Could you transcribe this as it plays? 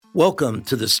Welcome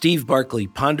to the Steve Barkley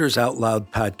Ponders Out Loud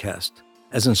podcast.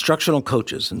 As instructional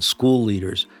coaches and school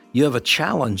leaders, you have a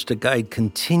challenge to guide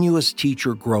continuous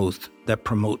teacher growth that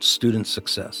promotes student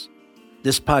success.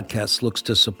 This podcast looks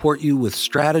to support you with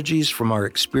strategies from our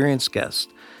experienced guests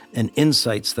and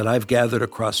insights that I've gathered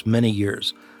across many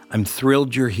years. I'm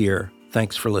thrilled you're here.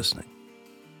 Thanks for listening.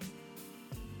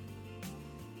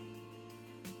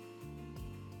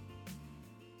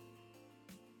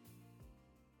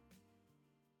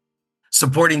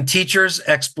 Supporting teachers'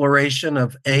 exploration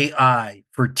of AI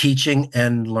for teaching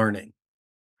and learning.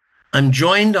 I'm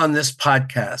joined on this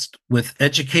podcast with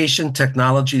education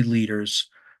technology leaders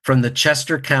from the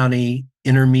Chester County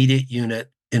Intermediate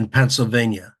Unit in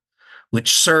Pennsylvania,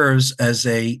 which serves as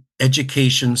an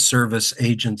education service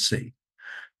agency.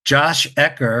 Josh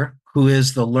Ecker, who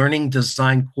is the Learning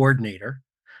Design Coordinator,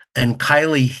 and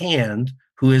Kylie Hand,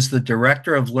 who is the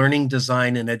Director of Learning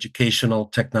Design and Educational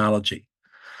Technology.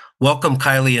 Welcome,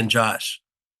 Kylie and Josh.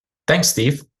 Thanks,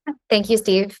 Steve. Thank you,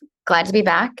 Steve. Glad to be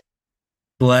back.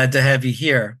 Glad to have you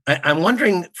here. I'm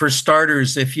wondering, for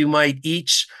starters, if you might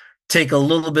each take a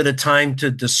little bit of time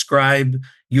to describe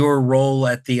your role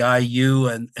at the IU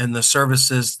and the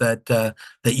services that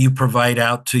you provide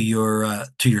out to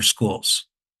your schools.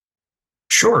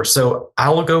 Sure. So I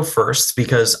will go first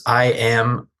because I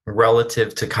am,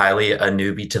 relative to Kylie, a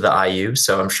newbie to the IU.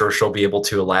 So I'm sure she'll be able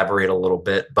to elaborate a little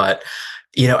bit. But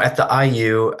at the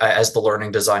IU, as the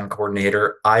Learning Design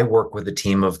Coordinator, I work with a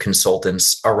team of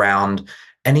consultants around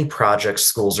any projects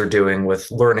schools are doing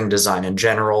with learning design in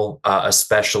general,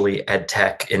 especially ed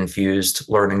tech infused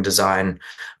learning design.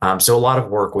 So a lot of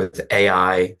work with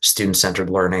AI, student-centered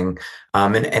learning,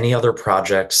 and any other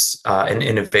projects and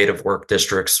innovative work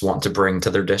districts want to bring to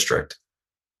their district.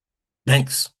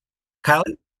 Thanks.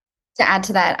 Kylie? To add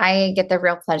to that, I get the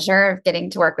real pleasure of getting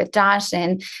to work with Josh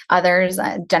and others,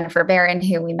 Jennifer Barron,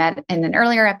 who we met in an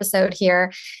earlier episode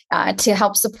here, to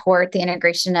help support the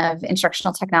integration of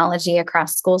instructional technology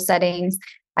across school settings.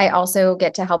 I also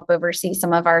get to help oversee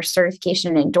some of our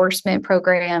certification and endorsement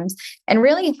programs and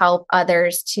really help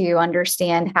others to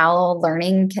understand how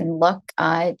learning can look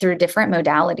through different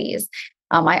modalities.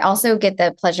 I also get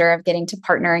the pleasure of getting to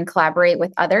partner and collaborate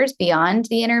with others beyond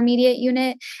the intermediate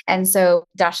unit. And so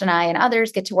Josh and I and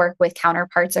others get to work with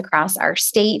counterparts across our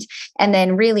state. And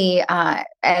then really,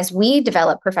 as we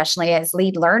develop professionally as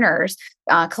lead learners,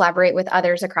 collaborate with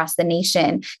others across the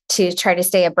nation to try to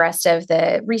stay abreast of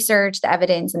the research, the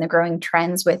evidence, and the growing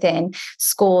trends within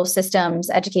school systems,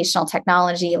 educational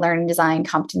technology, learning design,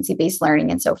 competency-based learning,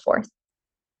 and so forth.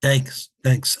 Thanks.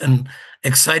 And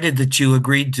excited that you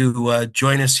agreed to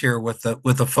join us here with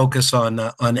a focus on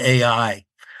AI.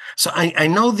 So I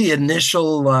know the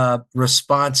initial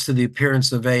response to the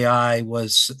appearance of AI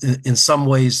was in some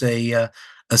ways a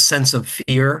sense of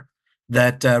fear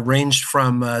that ranged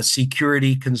from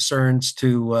security concerns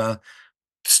to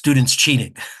students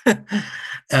cheating.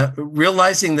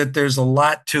 Realizing that there's a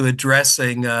lot to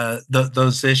addressing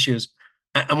those issues.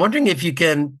 I'm wondering if you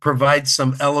can provide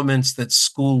some elements that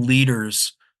school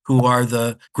leaders, who are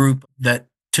the group that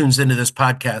tunes into this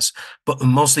podcast, but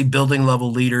mostly building level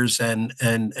leaders and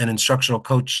instructional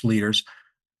coach leaders,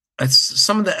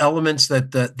 some of the elements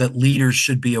that leaders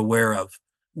should be aware of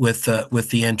with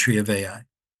the entry of AI.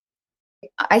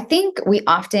 I think we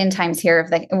oftentimes hear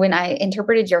of when I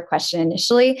interpreted your question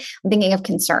initially, I'm thinking of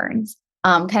concerns.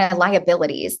 Kind of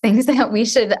liabilities, things that we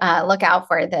should look out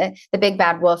for, the big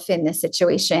bad wolf in this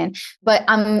situation. But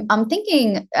I'm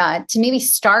thinking to maybe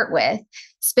start with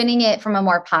spinning it from a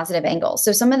more positive angle.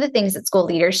 So some of the things that school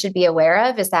leaders should be aware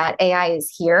of is that AI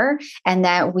is here and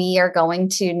that we are going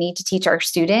to need to teach our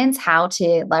students how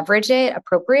to leverage it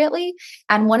appropriately.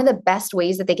 And one of the best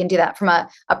ways that they can do that from a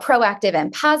proactive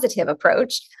and positive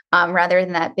approach, rather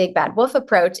than that big bad wolf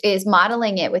approach, is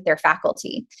modeling it with their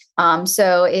faculty.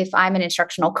 So if I'm an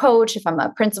instructional coach, if I'm a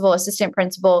principal, assistant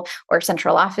principal, or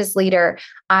central office leader,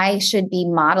 I should be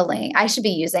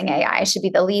using AI. I should be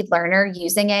the lead learner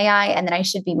using AI, and then I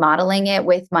should be modeling it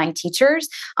with my teachers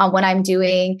when I'm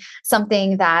doing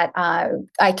something that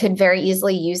I could very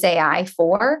easily use AI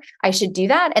for. I should do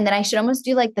that. And then I should almost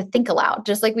do like the think aloud,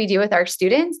 just like we do with our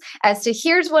students, as to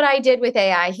here's what I did with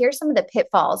AI. Here's some of the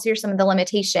pitfalls. Here's some of the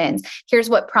limitations. Here's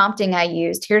what prompting I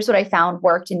used. Here's what I found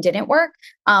worked and didn't work,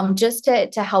 just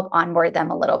to help onboard them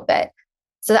a little bit.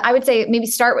 So I would say maybe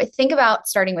think about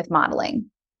starting with modeling.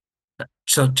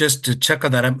 So just to check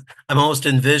on that, I'm almost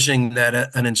envisioning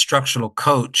that an instructional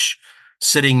coach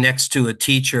sitting next to a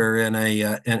teacher in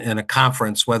a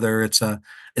conference, whether it's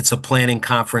a planning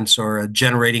conference or a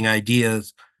generating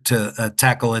ideas to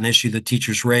tackle an issue the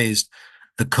teacher's raised,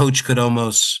 the coach could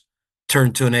almost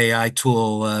turn to an AI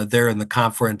tool there in the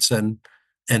conference and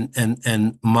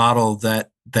model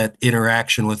that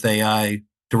interaction with AI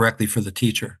directly for the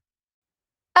teacher.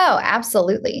 Oh,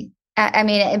 absolutely. I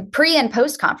mean, pre and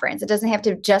post conference, it doesn't have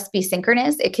to just be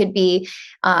synchronous. It could be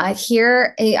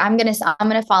here. I'm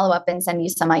gonna follow up and send you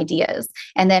some ideas,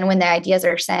 and then when the ideas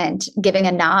are sent, giving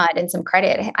a nod and some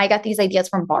credit. I got these ideas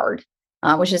from Bard,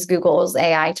 which is Google's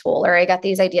AI tool, or I got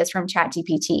these ideas from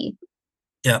ChatGPT.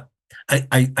 Yeah,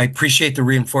 I appreciate the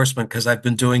reinforcement because I've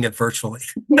been doing it virtually.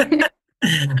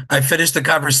 I finished the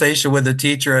conversation with the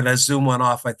teacher, and as Zoom went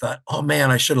off, I thought, oh man,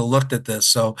 I should have looked at this.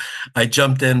 So I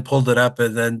jumped in, pulled it up,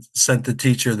 and then sent the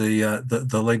teacher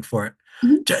the link for it.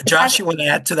 Mhm. Josh, you want to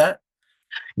add to that?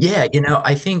 Yeah,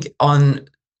 I think on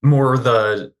more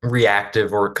the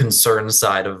reactive or concern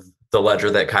side of the ledger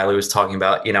that Kylie was talking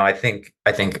about, I think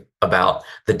about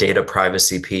the data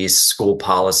privacy piece, school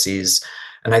policies.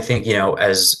 And I think,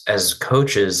 as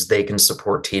coaches, they can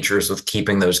support teachers with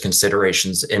keeping those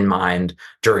considerations in mind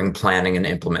during planning and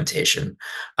implementation.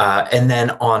 And then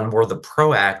on more the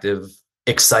proactive,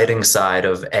 exciting side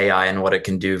of AI and what it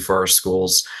can do for our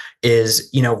schools is,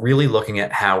 really looking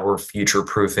at how we're future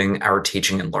proofing our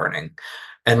teaching and learning.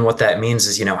 And what that means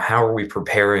is, how are we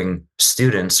preparing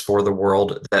students for the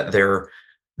world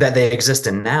that they exist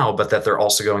in now, but that they're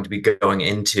also going to be going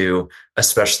into,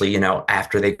 especially,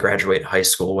 after they graduate high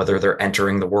school, whether they're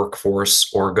entering the workforce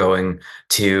or going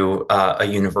to a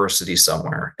university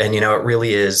somewhere. And, it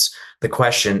really is the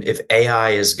question, if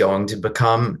AI is going to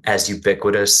become as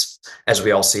ubiquitous as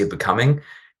we all see it becoming,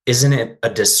 isn't it a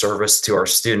disservice to our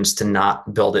students to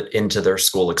not build it into their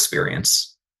school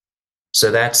experience? So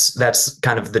that's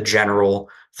kind of the general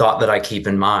thought that I keep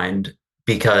in mind,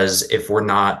 because if we're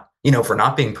not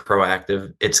being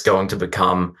proactive, it's going to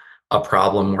become a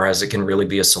problem, whereas it can really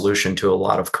be a solution to a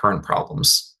lot of current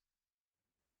problems.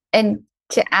 And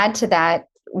to add to that,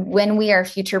 when we are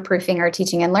future proofing our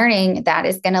teaching and learning, that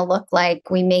is going to look like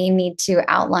we may need to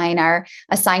outline our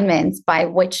assignments by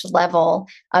which level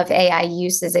of AI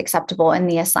use is acceptable in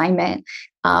the assignment.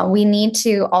 We need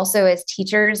to also, as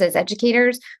teachers, as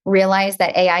educators, realize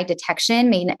that AI detection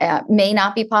may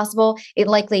not be possible. It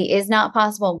likely is not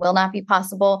possible, will not be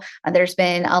possible. There's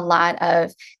been a lot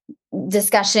of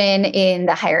discussion in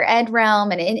the higher ed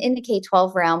realm and in the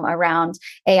K-12 realm around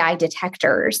AI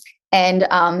detectors. And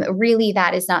really,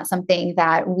 that is not something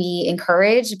that we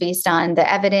encourage based on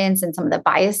the evidence and some of the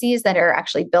biases that are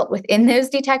actually built within those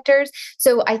detectors.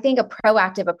 So I think a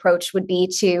proactive approach would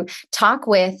be to talk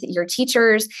with your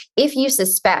teachers if you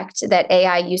suspect that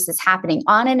AI use is happening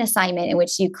on an assignment in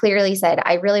which you clearly said,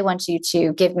 I really want you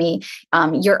to give me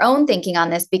your own thinking on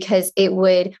this, because it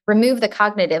would remove the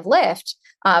cognitive lift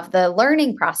of the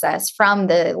learning process from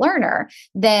the learner.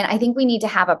 Then I think we need to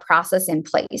have a process in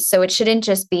place. So it shouldn't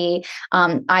just be,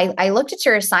 I looked at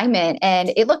your assignment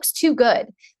and it looks too good.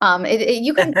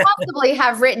 You can possibly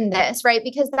have written this, right?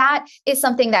 Because that is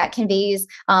something that conveys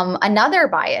another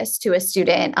bias to a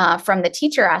student from the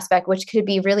teacher aspect, which could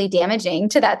be really damaging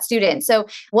to that student. So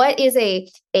what is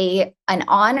an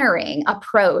honoring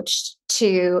approach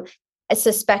to a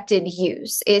suspected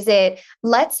use? Is it,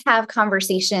 let's have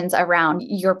conversations around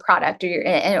your product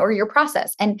or your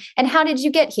process, and how did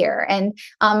you get here? And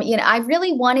I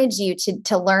really wanted you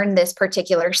to learn this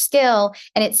particular skill,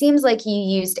 and it seems like you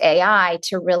used AI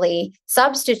to really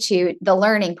substitute the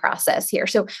learning process here.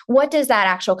 So what does that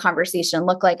actual conversation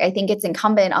look like? I think it's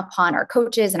incumbent upon our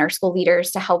coaches and our school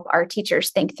leaders to help our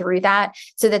teachers think through that,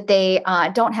 so that they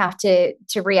don't have to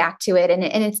react to it, and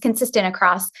it's consistent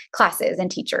across classes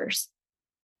and teachers.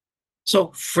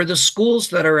 So for the schools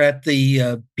that are at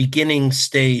the beginning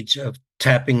stage of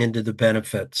tapping into the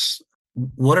benefits,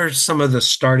 what are some of the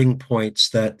starting points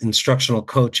that instructional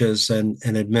coaches and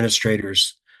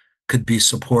administrators could be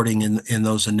supporting in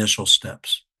those initial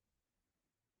steps?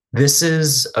 This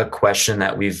is a question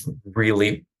that we've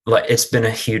really, it's been a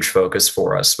huge focus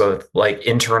for us, both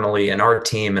internally in our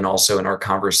team and also in our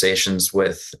conversations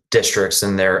with districts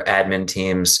and their admin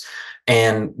teams.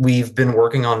 And we've been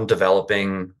working on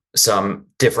developing some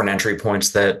different entry points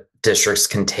that districts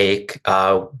can take.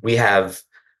 We have,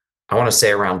 I want to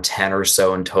say, around 10 or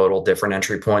so in total different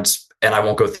entry points. And I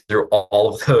won't go through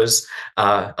all of those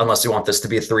unless you want this to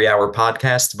be a 3-hour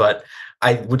podcast. But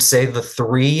I would say the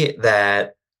three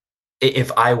that,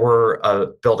 if I were a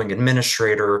building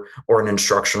administrator or an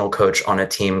instructional coach on a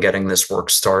team getting this work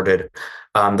started,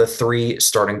 the three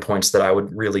starting points that I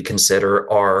would really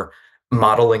consider are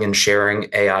modeling and sharing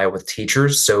AI with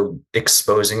teachers. So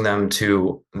exposing them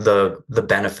to the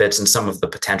benefits and some of the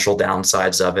potential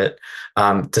downsides of it,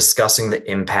 discussing the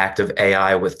impact of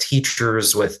AI with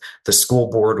teachers, with the school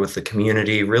board, with the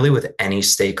community, really with any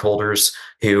stakeholders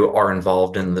who are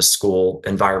involved in the school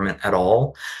environment at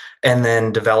all. And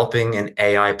then developing an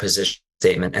AI position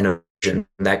statement and a vision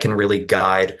that can really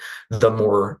guide the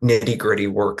more nitty-gritty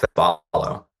work that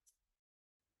follow.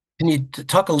 Can you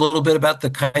talk a little bit about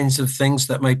the kinds of things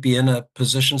that might be in a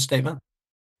position statement?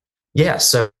 Yeah.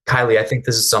 So, Kylie, I think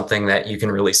this is something that you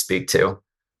can really speak to.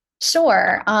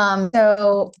 Sure.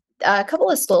 So a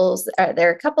couple of schools, there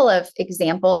are a couple of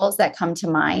examples that come to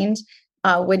mind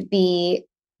would be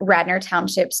Radnor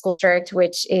Township School District,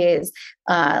 which is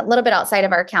a little bit outside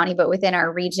of our county, but within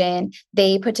our region.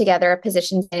 They put together a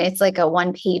position, and it's like a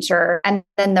one-pager. And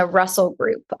then the Russell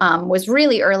Group was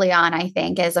really early on, I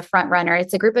think, as a front runner.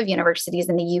 It's a group of universities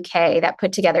in the UK that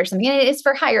put together something. And it's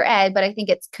for higher ed, but I think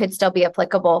it could still be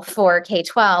applicable for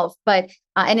K-12. But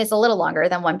and it's a little longer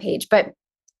than one page. But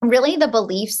really, the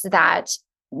beliefs that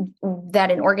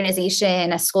an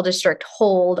organization, a school district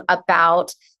hold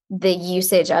about the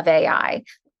usage of AI.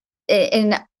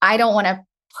 And I don't want to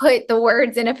put the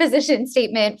words in a position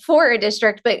statement for a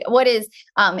district, but what is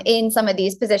in some of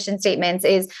these position statements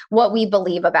is what we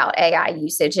believe about AI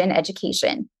usage in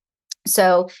education.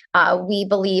 So we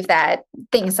believe that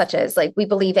things such as we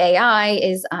believe AI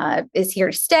is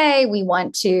here to stay. We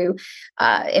want to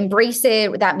embrace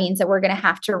it. That means that we're going to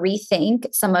have to rethink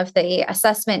some of the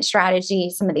assessment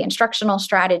strategies, some of the instructional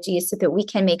strategies, so that we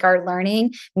can make our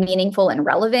learning meaningful and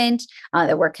relevant.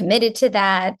 That we're committed to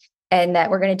that, and that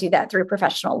we're going to do that through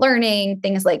professional learning,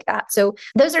 things like that. So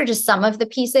those are just some of the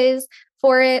pieces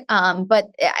for it. But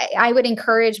I would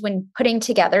encourage, when putting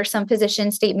together some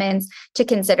position statements, to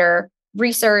consider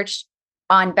research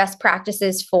on best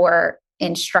practices for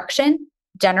instruction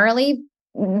generally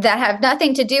that have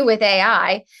nothing to do with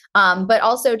AI, but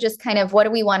also just kind of what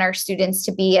do we want our students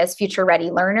to be as future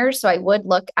ready learners. So I would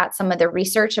look at some of the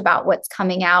research about what's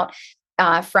coming out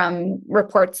from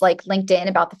reports like LinkedIn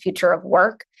about the future of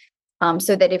work.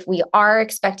 So that if we are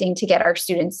expecting to get our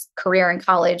students career and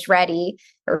college ready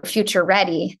or future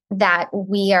ready, that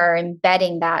we are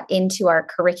embedding that into our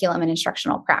curriculum and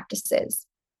instructional practices.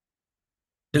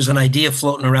 There's an idea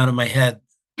floating around in my head,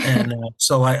 and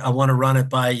so I want to run it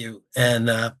by you.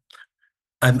 And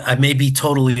I may be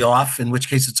totally off, in which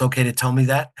case it's okay to tell me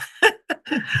that.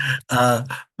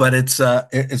 But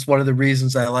it's one of the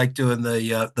reasons I like doing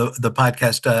the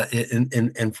podcast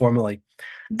informally.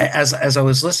 As I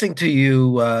was listening to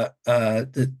you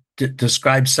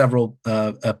describe several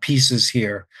pieces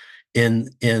here in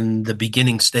the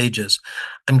beginning stages,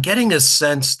 I'm getting a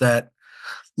sense that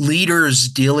leaders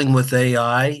dealing with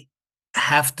AI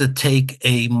have to take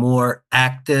a more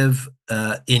active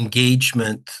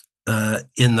engagement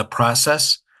in the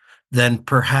process than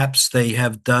perhaps they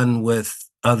have done with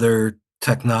other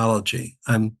technology.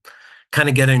 I'm kind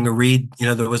of getting a read.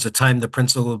 There was a time the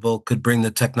principal could bring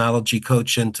the technology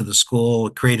coach into the school,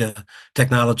 create a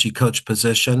technology coach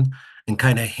position, and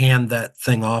kind of hand that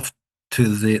thing off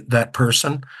to that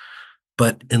person.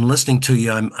 But in listening to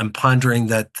you, I'm pondering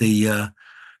that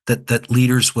that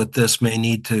leaders with this may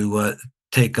need to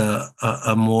take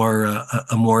a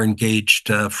more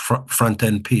engaged front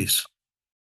end piece.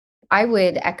 I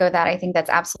would echo that. I think that's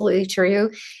absolutely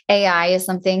true. AI is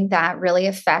something that really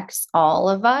affects all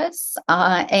of us.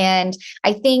 And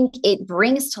I think it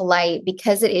brings to light,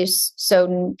 because it is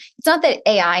so, it's not that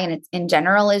AI in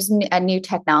general is a new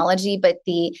technology, but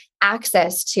the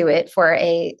access to it for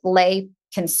a lay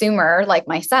consumer like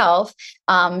myself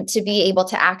to be able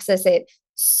to access it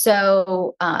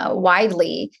so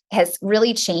widely has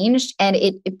really changed, and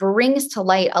it brings to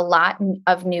light a lot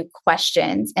of new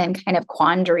questions and kind of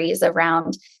quandaries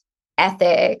around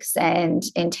ethics and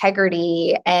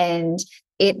integrity, and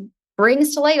it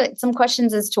brings to light some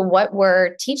questions as to what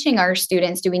we're teaching our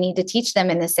students. Do we need to teach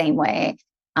them in the same way?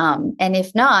 And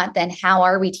if not, then how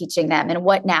are we teaching them, and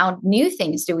what now new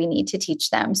things do we need to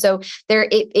teach them? So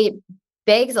it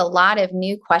begs a lot of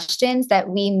new questions that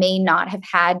we may not have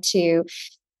had to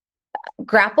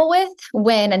grapple with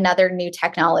when another new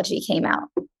technology came out.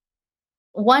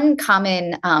 One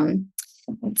common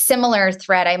similar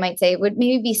thread, I might say, would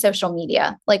maybe be social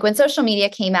media. Like when social media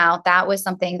came out, that was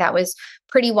something that was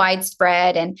pretty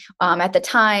widespread. And at the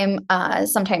time,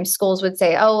 sometimes schools would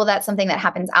say, oh, well, that's something that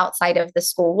happens outside of the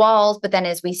school walls. But then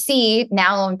as we see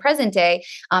now in present day,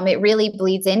 it really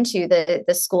bleeds into the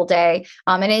school day.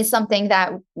 And it is something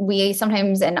that we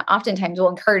sometimes and oftentimes will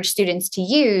encourage students to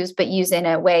use, but use in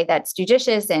a way that's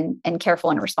judicious and careful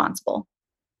and responsible.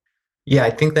 Yeah, I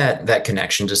think that that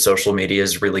connection to social media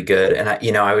is really good. And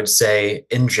I would say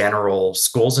in general,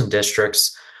 schools and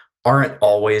districts aren't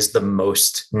always the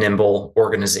most nimble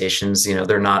organizations.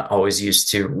 They're not always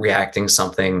used to reacting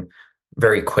something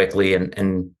very quickly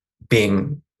and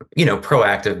being,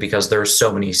 proactive because there are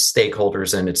so many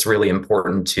stakeholders and it's really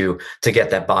important to get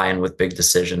that buy-in with big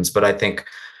decisions. But I think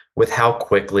with how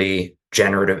quickly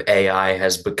generative AI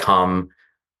has become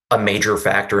a major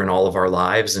factor in all of our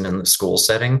lives and in the school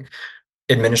setting,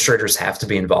 administrators have to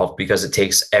be involved because it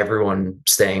takes everyone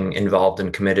staying involved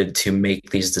and committed to make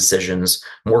these decisions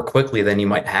more quickly than you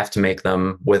might have to make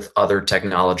them with other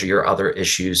technology or other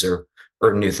issues or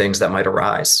new things that might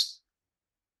arise.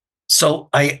 So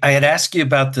I had asked you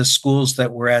about the schools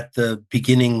that were at the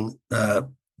beginning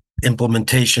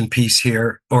implementation piece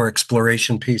here or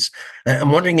exploration piece.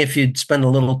 I'm wondering if you'd spend a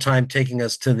little time taking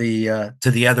us to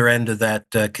the other end of that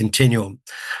continuum.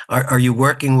 Are you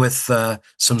working with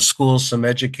some schools, some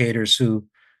educators who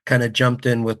kind of jumped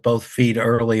in with both feet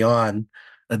early on?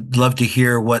 I'd love to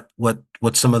hear what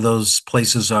some of those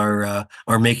places are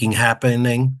making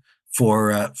happening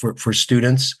for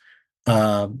students,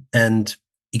 and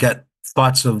you got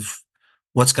thoughts of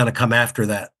what's going to come after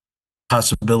that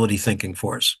possibility thinking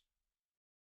for us.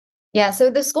 Yeah, so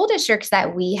the school districts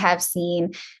that we have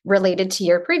seen related to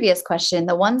your previous question,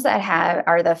 the ones that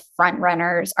are the front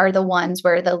runners, are the ones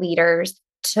where the leaders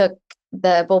took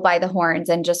the bull by the horns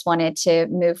and just wanted to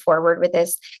move forward with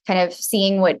this, kind of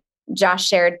seeing what Josh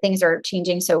shared. Things are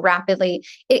changing so rapidly.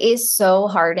 It is so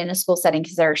hard in a school setting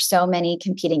because there are so many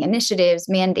competing initiatives,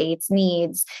 mandates,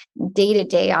 needs,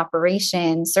 day-to-day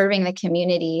operations, serving the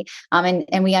community.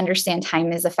 And we understand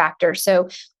time is a factor. So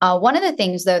one of the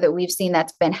things, though, that we've seen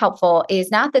that's been helpful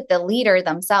is not that the leader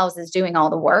themselves is doing all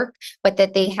the work, but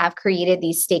that they have created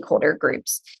these stakeholder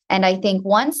groups. And I think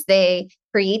once they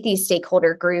create these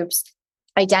stakeholder groups,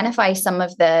 identify some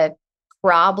of the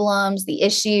problems, the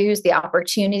issues, the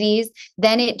opportunities,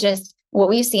 then what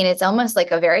we've seen, it's almost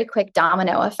like a very quick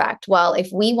domino effect. Well,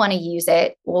 if we want to use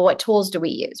it, well, what tools do we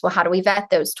use? Well, how do we vet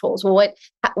those tools? Well,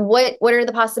 what are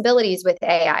the possibilities with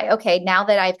AI? Okay, now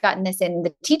that I've gotten this in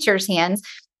the teacher's hands,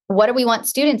 what do we want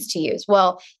students to use?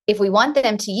 Well, if we want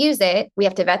them to use it, we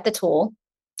have to vet the tool.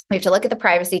 We have to look at the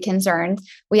privacy concerns.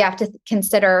 We have to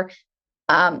consider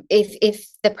if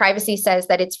the privacy says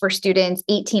that it's for students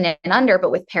 18 and under,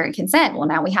 but with parent consent, well,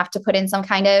 now we have to put in some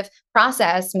kind of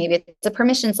process. Maybe it's a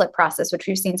permission slip process, which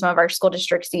we've seen some of our school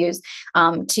districts use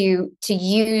to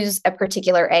use a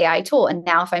particular AI tool. And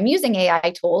now if I'm using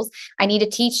AI tools, I need to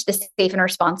teach the safe and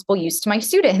responsible use to my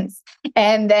students.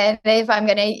 And then if I'm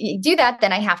going to do that,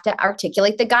 then I have to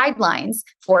articulate the guidelines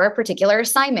for a particular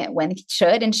assignment. When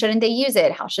should and shouldn't they use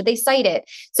it? How should they cite it?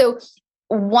 So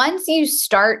once you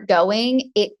start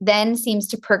going, it then seems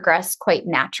to progress quite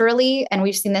naturally. And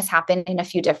we've seen this happen in a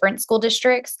few different school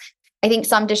districts. I think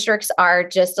some districts are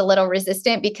just a little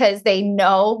resistant because they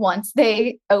know once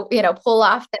they, pull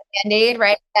off the Band-Aid,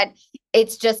 right, that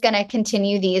it's just going to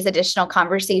continue these additional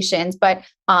conversations. But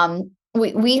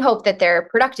we hope that they're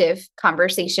productive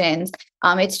conversations.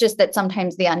 It's just that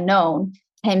sometimes the unknown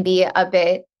can be a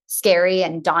bit scary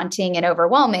and daunting and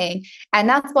overwhelming. And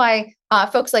that's why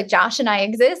folks like Josh and I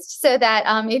exist, so that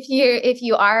if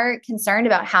you are concerned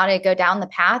about how to go down the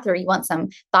path, or you want some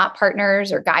thought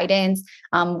partners or guidance,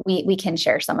 we can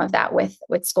share some of that with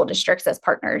school districts as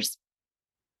partners.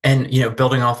 And,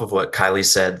 building off of what Kylie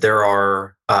said, there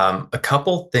are a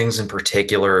couple things in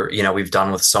particular, we've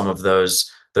done with some of those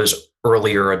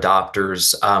earlier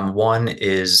adopters. One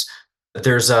is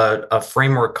there's a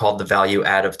framework called the Value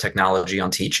Add of Technology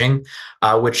on Teaching,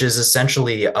 which is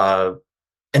essentially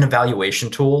an evaluation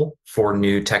tool for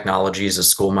new technologies a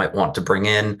school might want to bring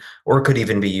in, or it could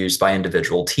even be used by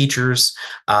individual teachers.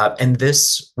 And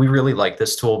we really like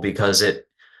this tool because it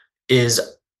is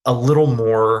a little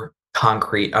more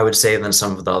concrete, I would say, than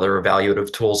some of the other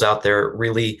evaluative tools out there. It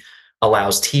really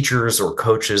allows teachers or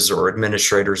coaches or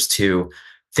administrators to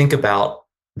think about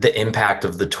the impact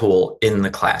of the tool in the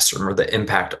classroom or the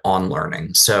impact on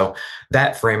learning. So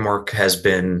that framework has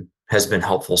been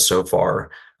helpful so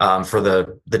far for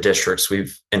the districts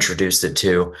we've introduced it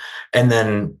to. And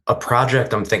then a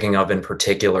project I'm thinking of in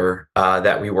particular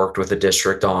that we worked with the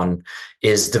district on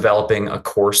is developing a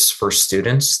course for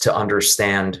students to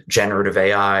understand generative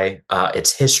AI,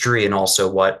 its history, and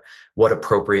also what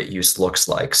appropriate use looks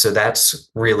like. So that's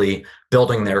really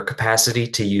building their capacity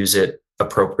to use it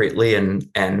appropriately and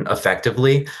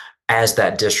effectively as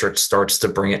that district starts to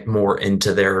bring it more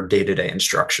into their day-to-day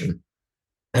instruction.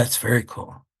 That's very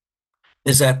cool.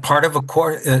 Is that part of a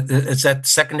course? Is that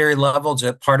secondary level? Is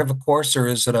that part of a course, or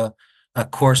is it a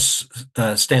course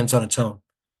stands on its own?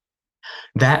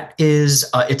 That is,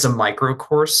 it's a micro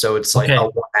course. So it's like Okay. a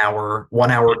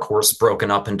 1 hour course broken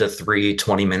up into three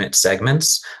 20-minute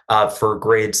segments for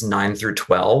grades 9 through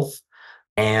 12.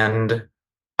 And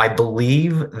I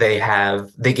believe they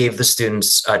gave the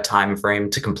students a time frame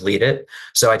to complete it.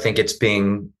 So I think it's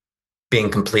being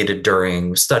completed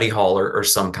during study hall or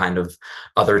some kind of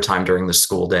other time during the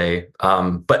school day.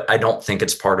 But I don't think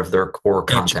it's part of their core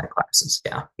Gotcha. content classes.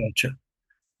 Yeah.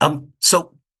 Gotcha.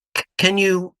 So can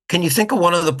you think of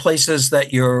one of the places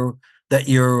that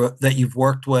you've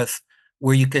worked with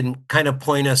where you can kind of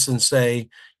point us and say,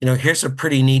 here's a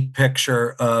pretty neat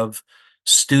picture of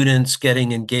students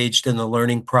getting engaged in the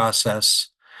learning process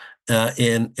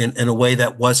in a way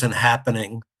that wasn't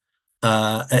happening,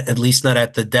 at least not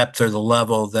at the depth or the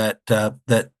level that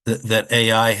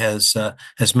AI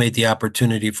has made the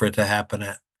opportunity for it to happen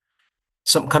at.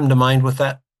 Something come to mind with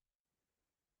that?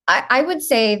 I would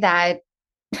say that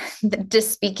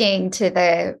just speaking to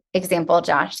the example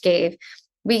Josh gave,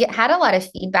 we had a lot of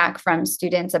feedback from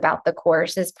students about the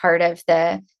course as part of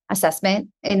the assessment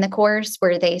in the course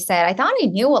where they said, I thought I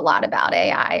knew a lot about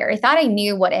AI, or I thought I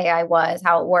knew what AI was,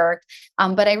 how it worked,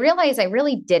 but I realized I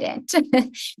really didn't.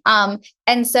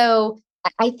 And so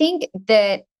I think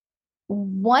that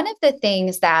one of the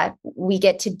things that we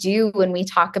get to do when we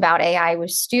talk about AI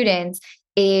with students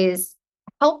is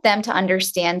help them to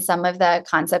understand some of the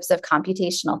concepts of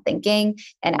computational thinking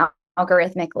and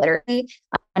algorithmic literacy,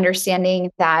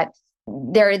 understanding that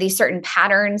there are these certain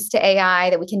patterns to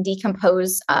AI that we can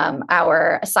decompose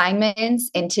our assignments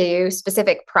into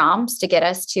specific prompts to get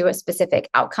us to a specific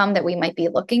outcome that we might be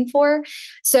looking for.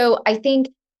 So I think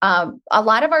a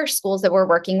lot of our schools that we're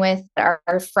working with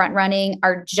are front running,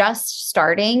 are just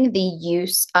starting the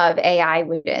use of AI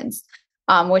with students,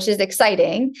 which is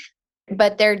exciting.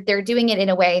 But they're doing it in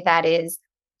a way that is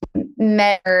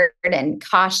measured and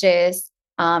cautious,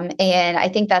 and I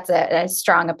think that's a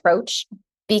strong approach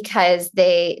because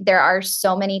there are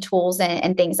so many tools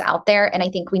and things out there, and I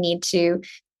think we need to,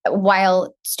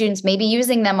 while students may be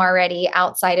using them already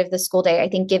outside of the school day, I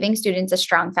think giving students a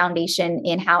strong foundation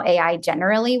in how AI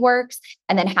generally works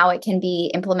and then how it can be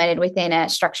implemented within a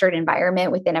structured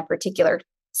environment within a particular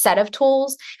set of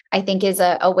tools, I think is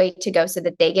a way to go so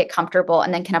that they get comfortable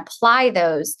and then can apply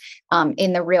those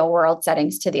in the real world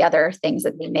settings to the other things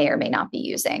that they may or may not be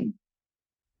using.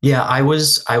 Yeah, I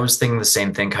was thinking the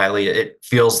same thing, Kylie. It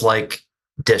feels like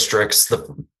districts,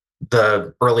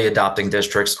 the early adopting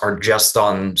districts are just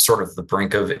on sort of the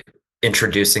brink of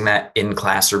introducing that in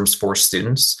classrooms for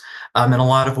students. In a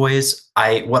lot of ways,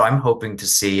 what I'm hoping to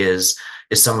see is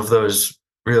some of those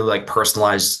really like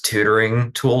personalized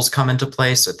tutoring tools come into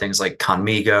play. So things like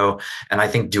Conmigo, and I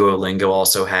think Duolingo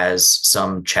also has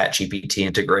some ChatGPT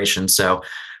integration. So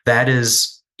that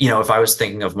is, if I was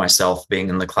thinking of myself being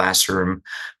in the classroom,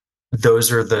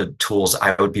 those are the tools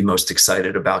I would be most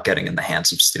excited about getting in the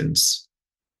hands of students.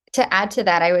 To add to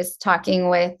that, I was talking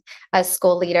with a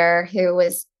school leader who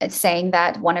was saying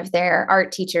that one of their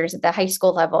art teachers at the high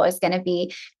school level is going to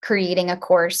be creating a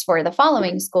course for the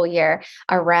following school year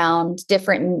around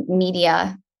different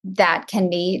media that can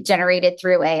be generated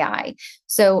through AI.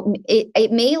 So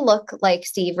it may look like,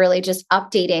 Steve, really just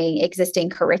updating existing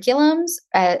curriculums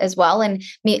as well, and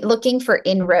looking for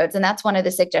inroads. And that's one of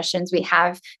the suggestions we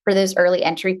have for those early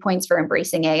entry points for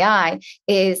embracing AI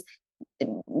is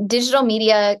digital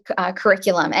media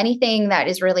curriculum, anything that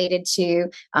is related to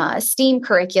STEAM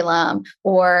curriculum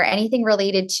or anything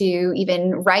related to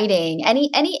even writing,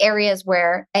 any areas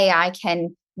where AI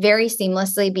can very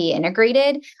seamlessly be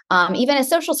integrated, even a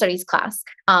social studies class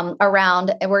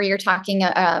around where you're talking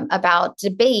about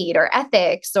debate or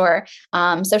ethics or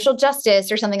social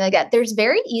justice or something like that. There's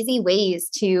very easy ways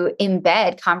to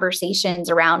embed conversations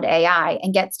around AI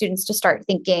and get students to start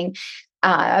thinking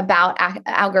about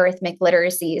algorithmic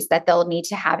literacies that they'll need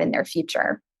to have in their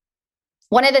future.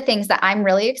 One of the things that I'm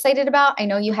really excited about, I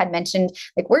know you had mentioned,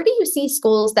 like, where do you see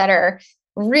schools that are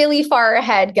really far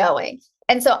ahead going?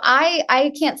 And so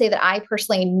I can't say that I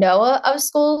personally know of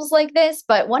schools like this,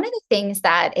 but one of the things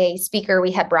that a speaker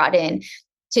we had brought in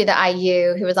to the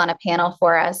IU who was on a panel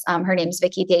for us, her name's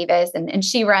Vicki Davis, and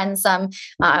she runs some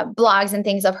blogs and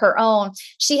things of her own.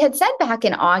 She had said back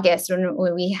in August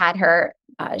when we had her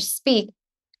speak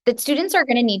that students are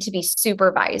going to need to be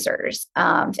supervisors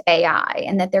of AI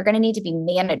and that they're going to need to be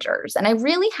managers. And I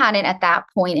really hadn't at that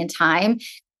point in time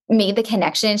made the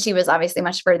connection. She was obviously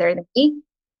much further than me,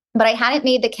 but I hadn't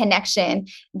made the connection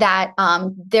that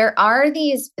there are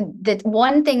the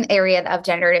one thing area of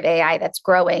generative AI that's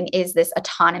growing is this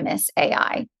autonomous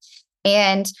AI.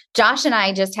 And Josh and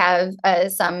I just have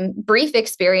some brief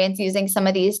experience using some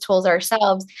of these tools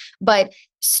ourselves, but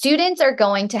students are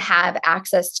going to have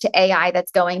access to AI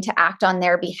that's going to act on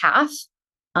their behalf.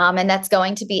 And that's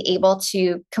going to be able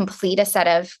to complete a set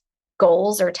of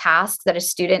goals or tasks that a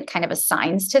student kind of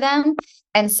assigns to them.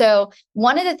 And so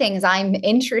one of the things I'm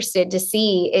interested to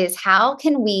see is how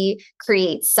can we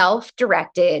create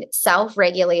self-directed,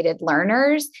 self-regulated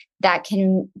learners that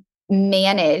can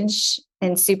manage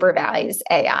and supervise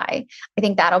AI. I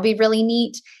think that'll be really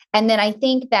neat. And then I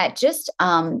think that just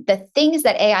the things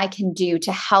that AI can do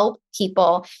to help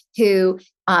people who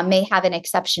may have an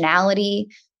exceptionality,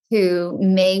 who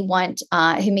may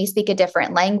speak a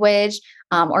different language,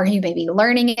 or who may be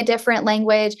learning a different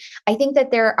language. I think that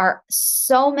there are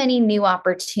so many new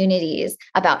opportunities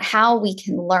about how we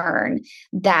can learn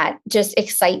that just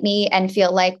excite me and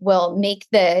feel like will make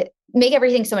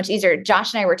everything so much easier.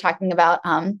 Josh and I were talking about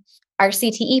our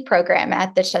CTE program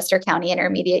at the Chester County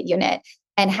Intermediate Unit,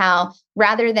 and how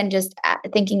rather than just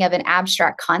thinking of an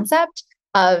abstract concept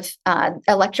of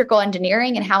electrical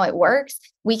engineering and how it works,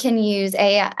 we can use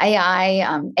AI,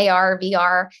 AR,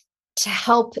 VR to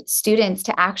help students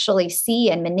to actually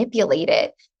see and manipulate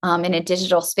it in a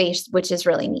digital space, which is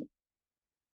really neat.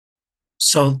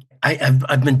 So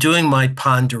I've been doing my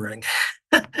pondering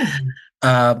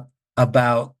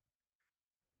about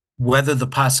whether the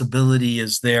possibility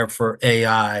is there for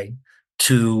AI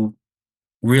to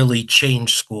really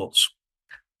change schools.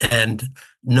 And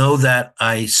know that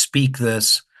I speak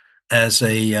this as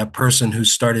a person who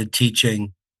started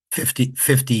teaching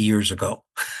 50 years ago.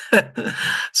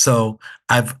 So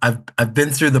I've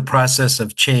been through the process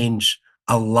of change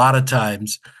a lot of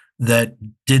times that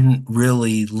didn't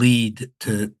really lead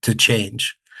to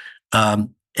change.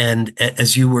 And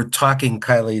as you were talking,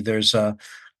 Kylie, there's a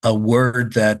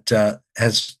word that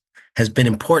has been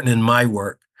important in my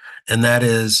work, and that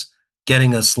is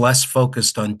getting us less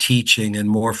focused on teaching and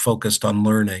more focused on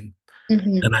learning.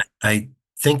 Mm-hmm. And I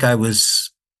think I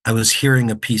was hearing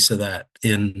a piece of that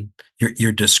in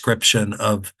your description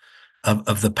of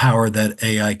the power that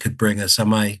AI could bring us.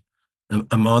 Am I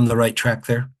on the right track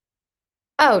there?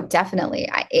 Oh, definitely.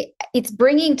 It's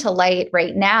bringing to light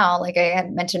right now, like I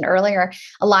had mentioned earlier,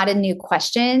 a lot of new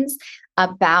questions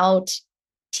about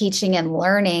teaching and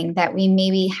learning that we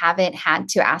maybe haven't had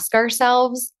to ask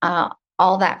ourselves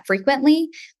all that frequently.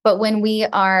 But when we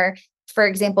are, for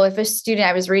example, if a student,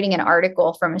 I was reading an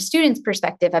article from a student's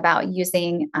perspective about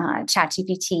using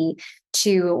ChatGPT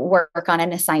to work on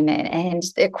an assignment. And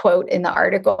the quote in the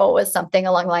article was something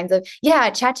along the lines of, yeah,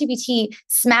 ChatGPT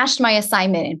smashed my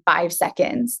assignment in 5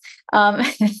 seconds.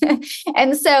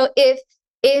 And so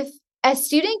if a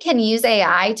student can use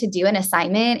AI to do an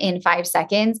assignment in 5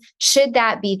 seconds, should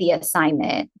that be the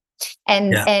assignment?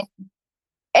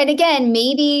 And again,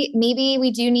 maybe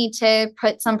we do need to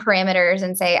put some parameters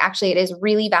and say, actually, it is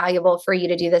really valuable for you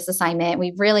to do this assignment.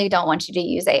 We really don't want you to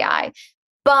use AI.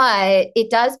 But it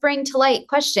does bring to light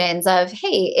questions of,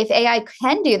 hey, if AI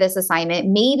can do this assignment,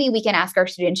 maybe we can ask our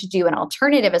student to do an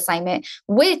alternative assignment,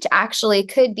 which actually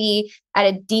could be at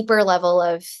a deeper level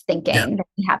of thinking than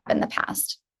we have in the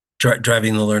past.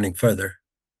 Driving the learning further.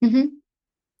 Mm-hmm.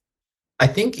 I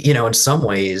think, in some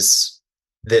ways,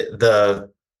 the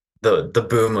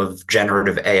boom of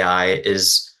generative AI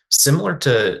is similar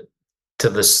to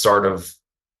the start of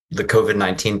the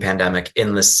COVID-19 pandemic,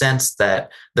 in the sense that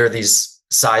there are these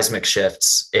seismic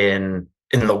shifts in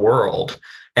the world,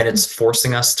 and it's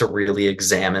forcing us to really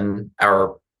examine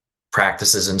our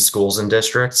practices in schools and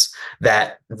districts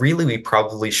that really we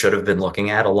probably should have been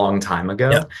looking at a long time ago.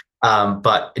 Yeah.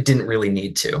 But it didn't really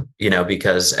need to,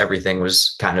 because everything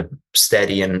was kind of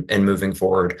steady and moving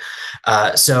forward.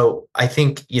 So I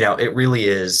think, it really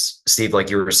is, Steve, like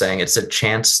you were saying, it's a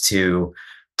chance to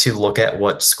look at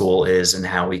what school is and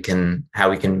how we can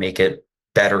make it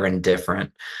better and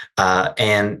different.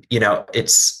 And,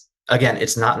 it's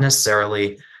not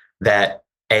necessarily that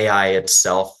AI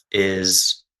itself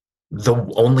is the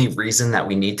only reason that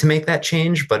we need to make that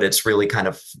change, but it's really kind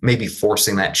of maybe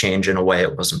forcing that change in a way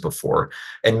it wasn't before,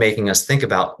 and making us think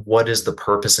about what is the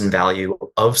purpose and value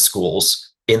of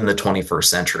schools in the 21st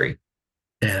century.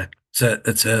 Yeah, so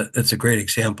it's a great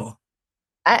example.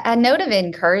 A note of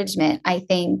encouragement, I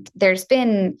think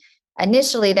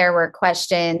initially there were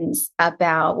questions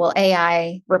about, will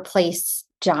AI replace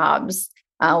jobs?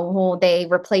 Will they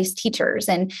replace teachers?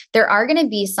 And there are going to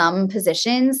be some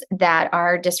positions that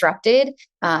are disrupted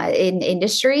in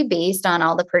industry based on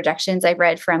all the projections I've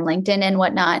read from LinkedIn and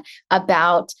whatnot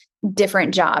about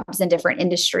different jobs and different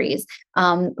industries.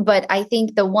 But I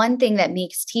think the one thing that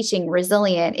makes teaching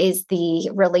resilient is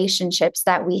the relationships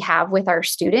that we have with our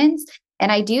students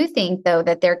And I do think, though,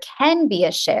 that there can be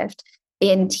a shift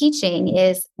in teaching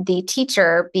is the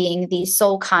teacher being the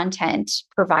sole content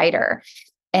provider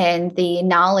and the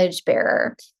knowledge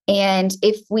bearer. And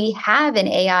if we have an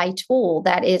AI tool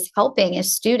that is helping a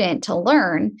student to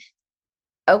learn,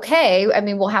 okay, I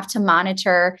mean, we'll have to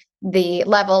monitor the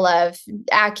level of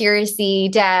accuracy,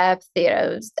 depth,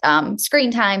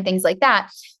 screen time, things like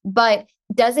that. But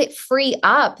does it free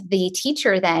up the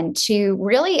teacher then to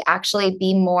really actually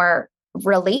be more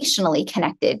relationally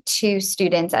connected to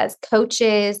students as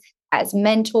coaches, as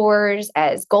mentors,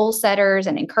 as goal setters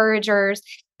and encouragers?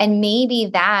 And maybe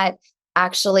that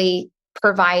actually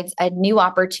provides a new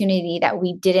opportunity that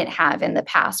we didn't have in the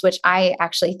past, which I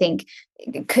actually think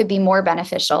could be more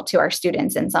beneficial to our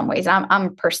students in some ways.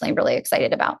 I'm personally really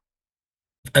excited about.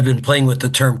 I've been playing with the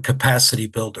term capacity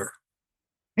builder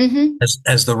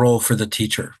as the role for the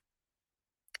teacher.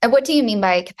 And what do you mean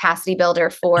by capacity builder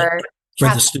for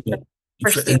the student?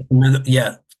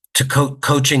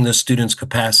 Coaching the student's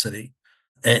capacity,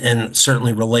 and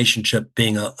certainly relationship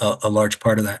being a large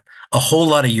part of that. A whole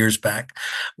lot of years back,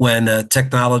 when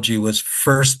technology was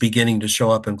first beginning to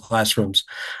show up in classrooms,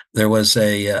 there was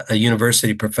a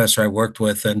university professor I worked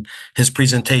with, and his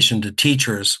presentation to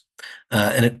teachers,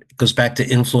 and it goes back to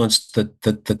influence.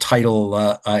 The title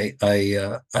I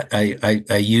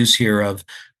use here of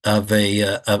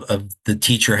the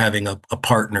teacher having a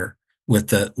partner with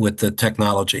the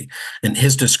technology, and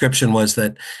his description was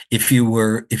that if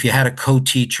you had a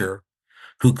co-teacher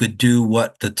who could do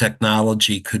what the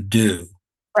technology could do,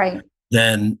 right,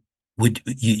 then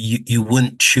you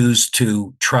wouldn't choose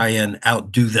to try and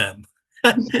outdo them.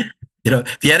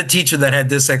 If you had a teacher that had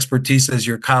this expertise as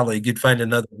your colleague, you'd find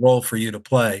another role for you to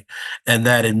play. And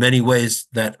that in many ways,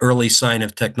 that early sign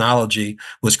of technology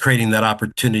was creating that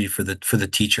opportunity for the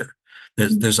teacher.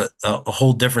 There's a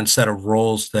whole different set of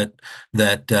roles that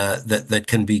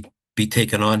can be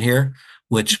taken on here,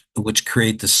 which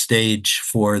create the stage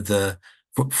for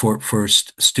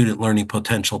student learning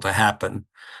potential to happen,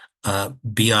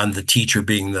 beyond the teacher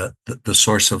being the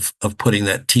source of putting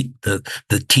that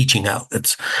the teaching out.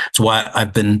 It's why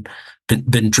I've been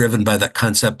driven by that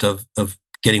concept of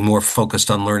getting more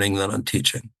focused on learning than on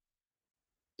teaching.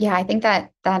 Yeah, I think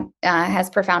that has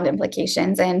profound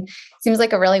implications and seems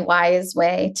like a really wise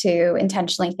way to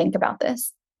intentionally think about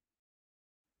this.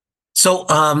 So,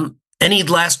 any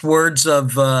last words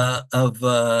of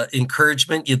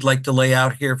encouragement you'd like to lay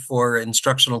out here for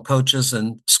instructional coaches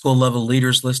and school level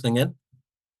leaders listening in?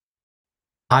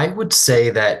 I would say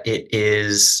that it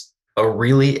is a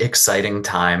really exciting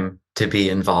time to be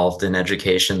involved in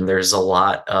education. There's a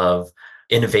lot of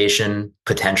innovation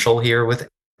potential here with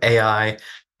AI.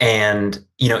 And,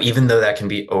 even though that can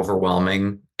be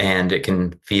overwhelming and it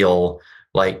can feel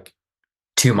like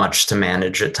too much to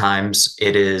manage at times,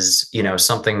 it is,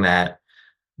 something that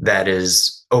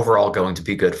is overall going to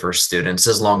be good for students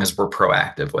as long as we're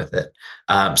proactive with it.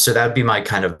 So that'd be my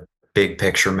kind of big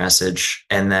picture message.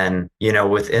 And then,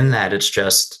 within that, it's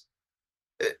just,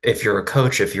 if you're a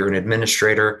coach, if you're an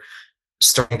administrator,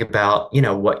 start to think about,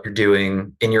 what you're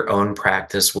doing in your own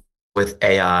practice with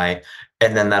AI,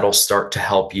 and then that'll start to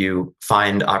help you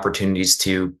find opportunities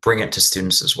to bring it to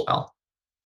students as well.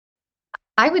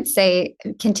 I would say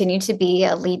continue to be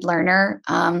a lead learner.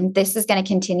 This is going to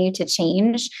continue to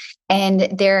change,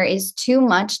 and there is too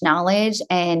much knowledge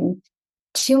and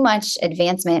too much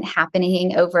advancement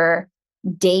happening over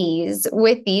days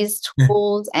with these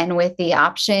tools and with the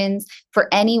options for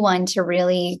anyone to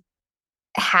really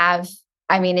have.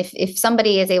 I mean, if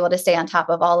somebody is able to stay on top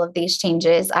of all of these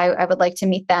changes, I would like to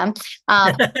meet them.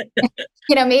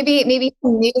 Maybe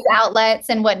news outlets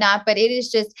and whatnot, but it is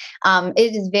just,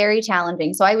 it is very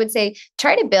challenging. So I would say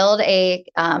try to build a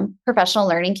professional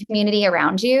learning community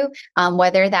around you,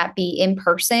 whether that be in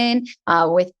person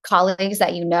with colleagues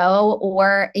that you know,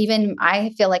 or even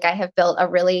I feel like I have built a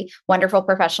really wonderful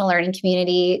professional learning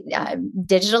community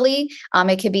digitally.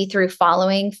 It could be through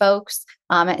following folks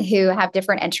who have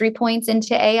different entry points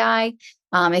into AI.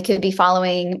 It could be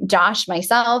following Josh,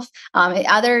 myself,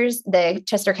 others, the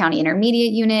Chester County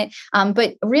Intermediate Unit,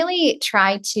 but really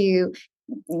try to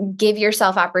give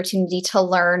yourself opportunity to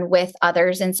learn with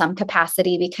others in some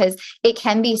capacity, because it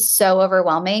can be so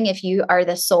overwhelming if you are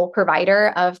the sole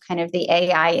provider of kind of the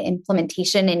AI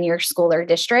implementation in your school or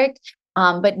district.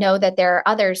 But know that there are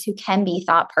others who can be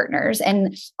thought partners.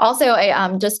 And also,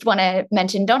 I just want to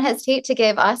mention, don't hesitate to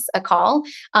give us a call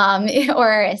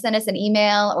or send us an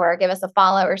email or give us a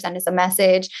follow or send us a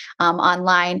message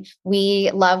online.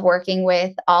 We love working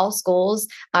with all schools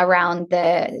around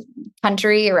the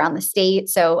country, around the state.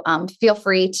 So feel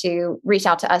free to reach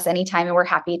out to us anytime, and we're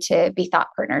happy to be thought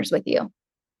partners with you.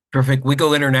 Perfect. We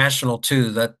go international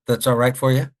too. That's all right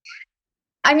for you?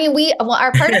 I mean,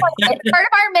 our part of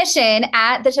our mission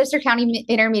at the Chester County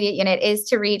Intermediate Unit is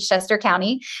to reach Chester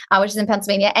County, which is in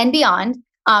Pennsylvania, and beyond.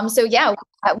 So yeah,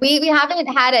 we haven't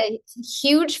had a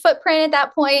huge footprint at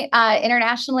that point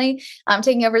internationally,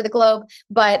 taking over the globe,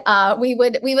 but we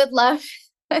would love.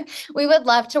 We would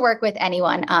love to work with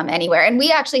anyone, anywhere. And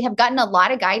we actually have gotten a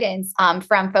lot of guidance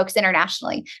from folks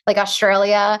internationally, like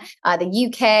Australia, the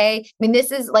UK. I mean,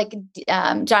 this is like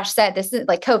Josh said, this is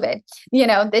like COVID.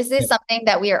 This is something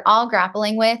that we are all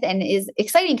grappling with and is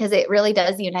exciting because it really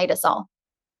does unite us all.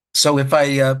 So if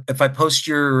I post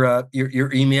your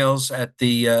emails at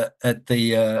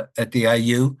the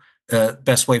IU,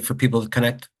 best way for people to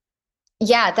connect.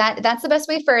 Yeah, that's the best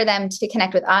way for them to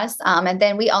connect with us. And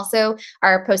then we also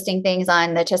are posting things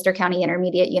on the Chester County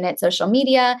Intermediate Unit social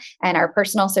media and our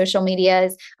personal social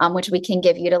medias, which we can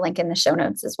give you to link in the show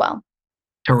notes as well.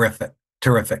 Terrific.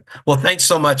 Well, thanks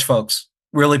so much, folks.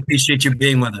 Really appreciate you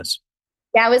being with us.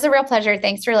 Yeah, it was a real pleasure.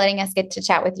 Thanks for letting us get to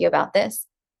chat with you about this.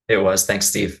 It was. Thanks,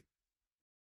 Steve.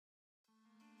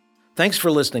 Thanks for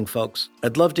listening, folks.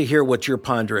 I'd love to hear what you're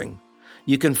pondering.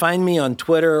 You can find me on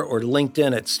Twitter or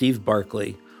LinkedIn at Steve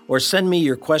Barkley, or send me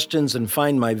your questions and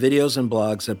find my videos and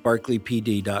blogs at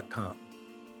barkleypd.com.